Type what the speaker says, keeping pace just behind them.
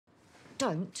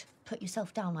Don't put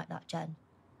yourself down like that, Jen.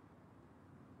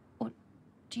 Or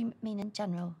do you mean in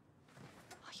general?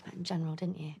 Oh, you meant in general,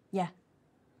 didn't you? Yeah.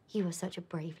 You were such a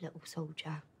brave little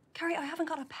soldier. Carrie, I haven't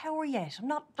got a power yet. I'm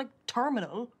not, like,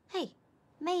 terminal. Hey,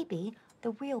 maybe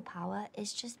the real power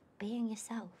is just being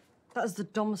yourself. That is the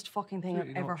dumbest fucking thing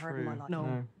Absolutely I've ever not heard in my true. life.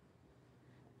 No.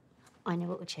 I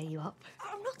know it would cheer you up.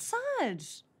 I'm not sad.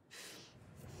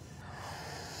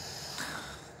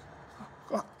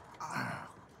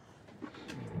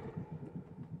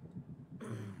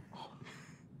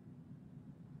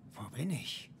 Wo bin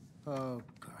ich? Oh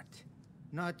Gott.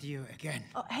 Not you again.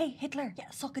 Oh, hey, Hitler. Yeah,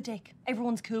 suck a dick.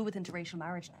 Everyone's cool with interracial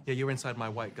marriage now. Yeah, you're inside my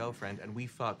white girlfriend, and we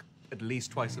fuck at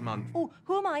least twice a month. Oh,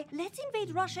 who am I? Let's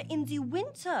invade Russia in the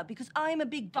winter because I'm a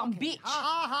big dumb bitch. Ha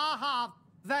ha ha ha!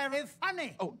 Very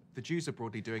funny. Oh, the Jews are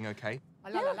broadly doing okay.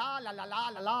 La la la la la la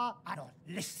la la. I'm not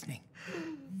listening.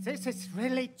 This is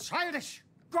really childish.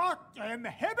 Gott im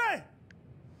Himmel!